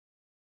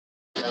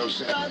Hi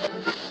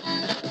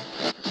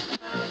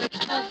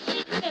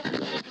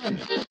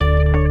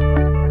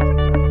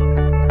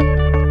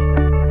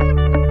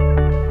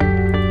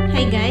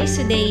guys,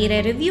 today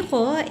i-review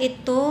ko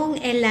itong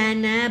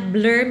Ellana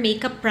Blur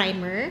Makeup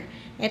Primer.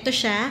 Ito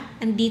siya,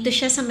 andito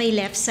siya sa may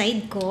left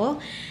side ko.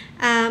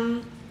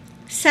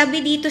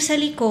 Sabi dito sa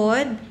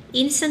likod,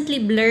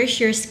 instantly blurs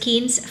your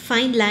skin's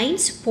fine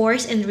lines,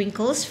 pores, and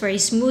wrinkles for a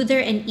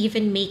smoother and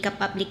even makeup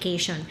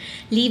application.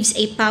 Leaves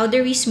a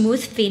powdery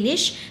smooth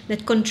finish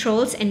that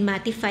controls and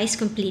mattifies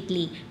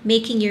completely,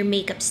 making your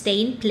makeup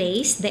stay in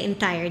place the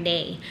entire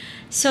day.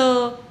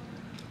 So,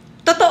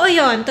 totoo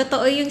yon,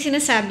 totoo yung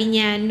sinasabi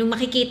niya. Nung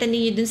makikita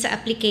niyo dun sa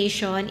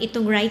application,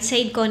 itong right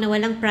side ko na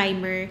walang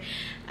primer,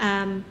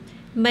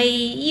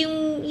 may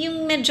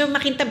yung medyo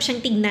makintab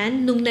siyang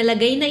tignan. Nung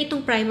nalagay na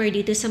itong primer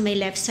dito sa may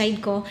left side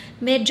ko,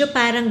 medyo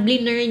parang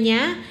blur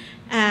niya.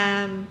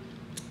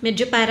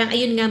 Medyo parang,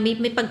 ayun nga,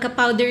 may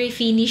pagka-powdery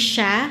finish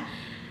siya.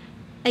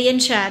 Ayan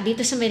siya,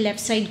 dito sa may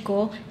left side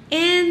ko.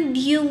 And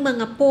yung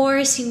mga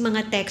pores, yung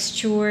mga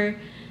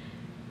texture,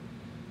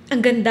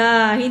 ang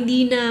ganda,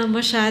 hindi na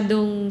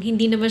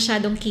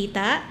masyadong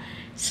kita.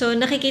 So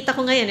nakikita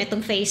ko ngayon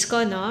itong face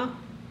ko,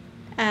 no?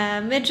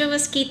 Medyo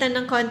mas kita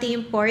ng konti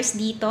yung pores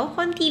dito,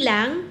 konti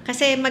lang,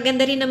 kasi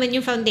maganda rin naman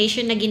yung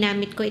foundation na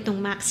ginamit ko, itong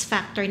Max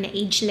Factor na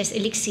Ageless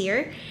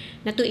Elixir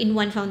na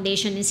 2-in-1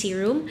 foundation and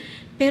serum.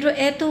 Pero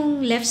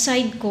etong left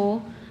side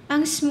ko,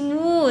 ang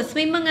smooth.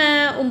 May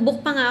mga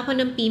umbok pa nga ako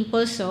ng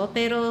pimples, oh,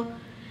 pero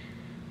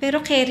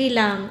carry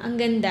lang, ang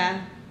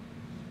ganda.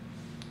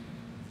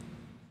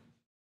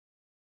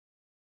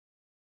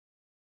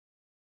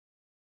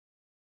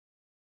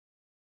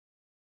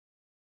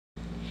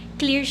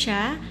 Clear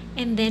siya,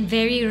 and then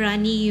very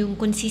runny yung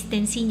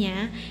consistency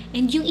niya.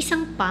 And yung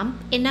isang pump,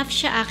 enough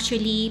siya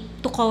actually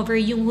to cover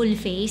yung whole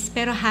face,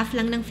 pero half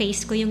lang ng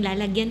face ko yung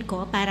lalagyan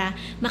ko para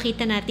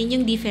makita natin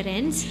yung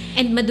difference.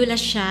 And madulas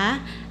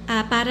siya,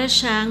 para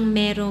siyang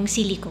merong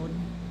silicone.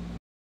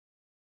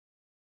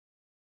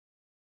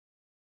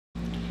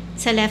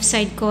 Sa left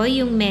side ko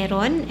yung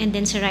meron, and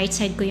then sa right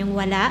side ko yung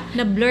wala.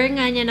 Na-blur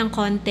nga niya ng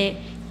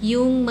konti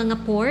yung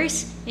mga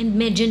pores, and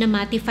medyo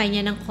na-mattify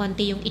niya ng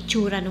konti yung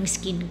itsura ng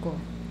skin ko.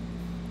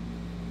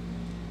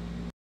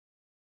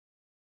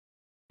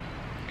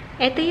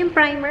 Ito yung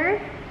primer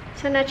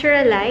sa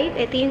natural light.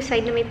 Ito yung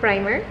side na may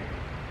primer.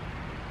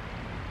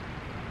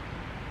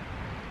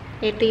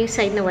 Ito yung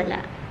side na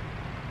wala.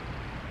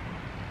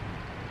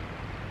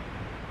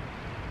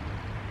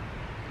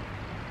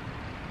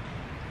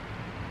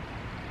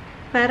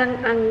 Parang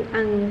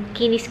ang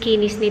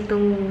kinis-kinis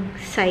nitong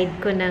side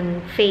ko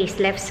ng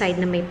face, left side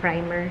na may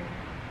primer.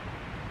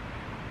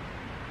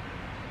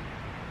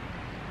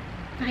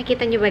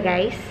 Nakikita nyo ba,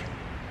 guys?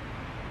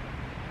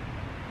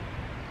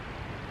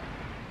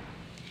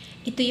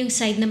 Ito yung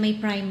side na may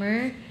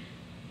primer.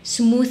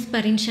 Smooth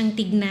pa rin siyang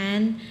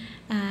tignan.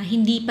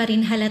 Hindi pa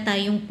rin halata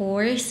yung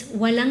pores.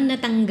 Walang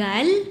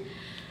natanggal.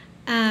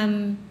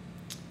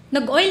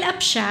 Nag-oil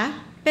up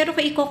siya. Pero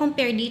kung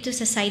i-compare dito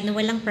sa side na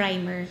walang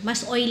primer,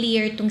 mas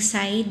oilier tong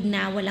side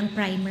na walang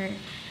primer.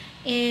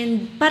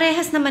 And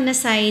parehas naman na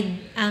side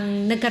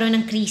ang nagkaroon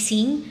ng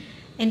creasing,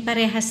 and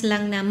parehas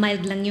lang na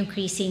mild lang yung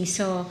creasing.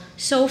 So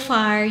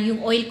far,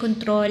 yung oil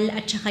control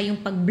at saka yung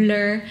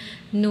pag-blur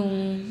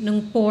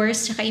nung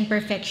pores saka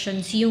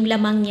imperfections, yung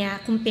lamang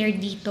niya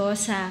compared dito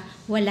sa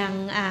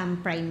walang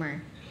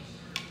primer.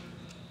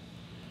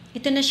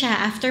 Ito na siya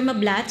after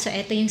mablat. So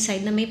ito yung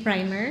side na may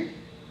primer.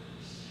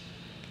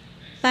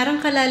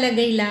 Parang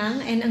kalalagay lang,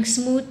 and ang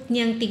smooth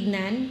niyang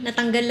tignan.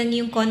 Natanggal lang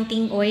yung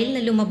konting oil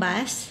na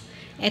lumabas.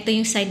 Ito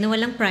yung side na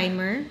walang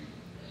primer.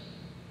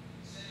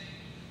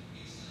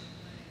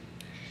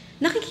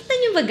 Nakikita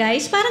niyo ba,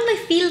 guys? Parang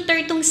nag-filter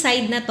tong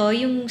side na to,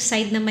 yung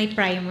side na may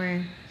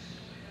primer.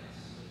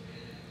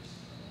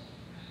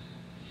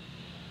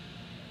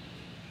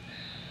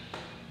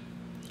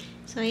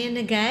 So ayan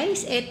na,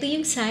 guys. Ito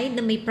yung side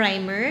na may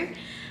primer.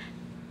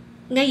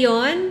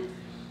 Ngayon,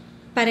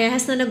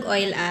 parehas na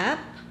nag-oil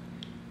up.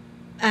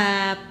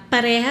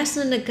 Parehas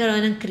na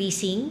nagkaroon ng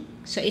creasing.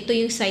 So, ito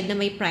yung side na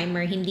may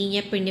primer. Hindi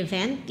niya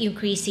prevent yung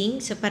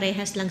creasing. So,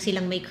 parehas lang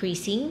silang may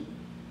creasing.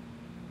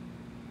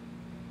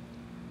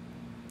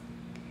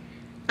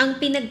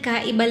 Ang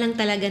pinagkaiba lang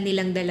talaga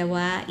nilang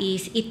dalawa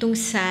is itong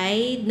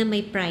side na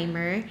may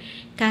primer.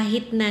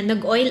 Kahit na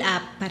nag-oil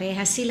up,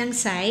 parehas silang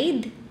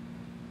side.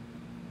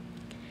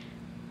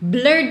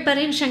 Blurred pa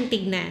rin siyang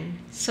tignan.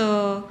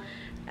 So,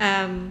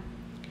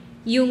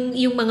 yung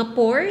mga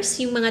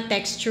pores, yung mga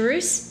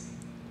textures,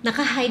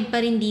 naka-hide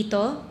pa rin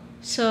dito.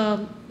 So,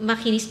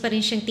 makinis pa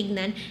rin siyang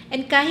tignan.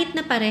 And kahit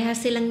na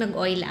parehas silang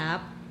nag-oil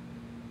up,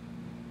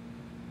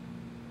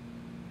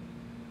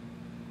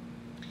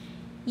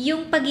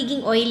 yung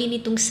pagiging oily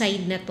nitong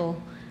side na to,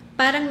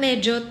 parang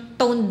medyo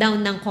toned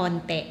down ng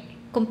konti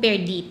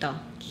compared dito.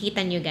 Kikita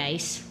nyo,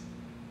 guys.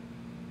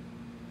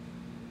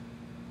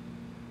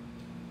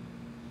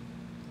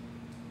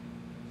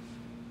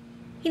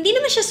 Hindi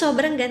naman siya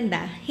sobrang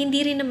ganda.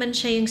 Hindi rin naman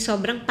siya yung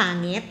sobrang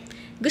pangit.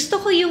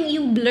 Gusto ko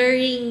yung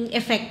blurring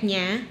effect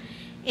niya.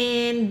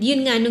 And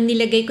yun nga, nung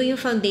nilagay ko yung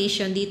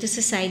foundation dito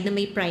sa side na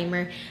may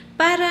primer,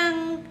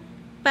 parang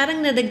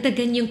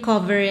nadagdagan yung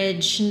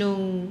coverage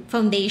nung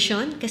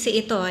foundation. Kasi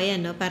ito,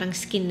 ayan, no, parang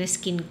skin na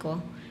skin ko.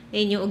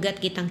 Ayan yung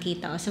ugat,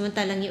 kitang-kita.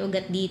 Samantalang yung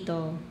ugat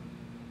dito,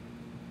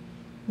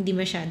 hindi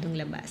masyadong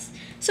labas.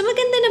 So,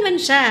 maganda naman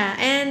siya.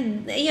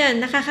 And,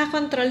 ayan,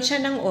 nakaka-control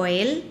siya ng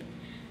oil.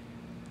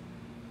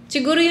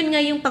 Siguro yun nga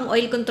yung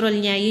pang-oil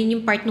control niya. Yun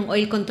yung part ng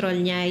oil control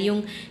niya.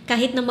 Yung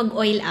kahit na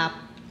mag-oil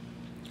up,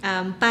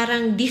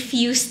 parang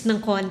diffused ng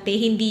konti,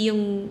 hindi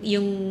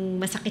yung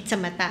masakit sa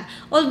mata.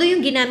 Although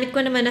yung ginamit ko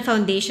naman na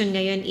foundation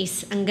ngayon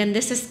is ang ganda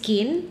sa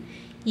skin,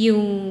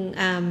 yung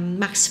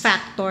Max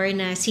Factor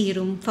na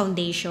serum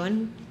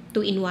foundation,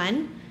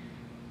 2-in-1.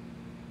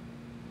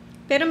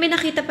 Pero may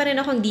nakita pa rin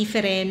akong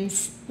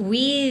difference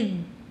with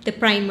the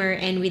primer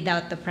and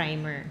without the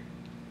primer.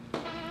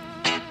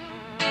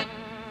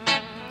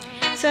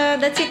 So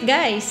that's it,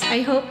 guys. I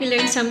hope you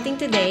learned something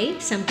today,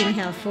 something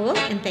helpful,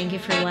 and thank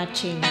you for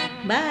watching.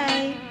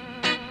 Bye!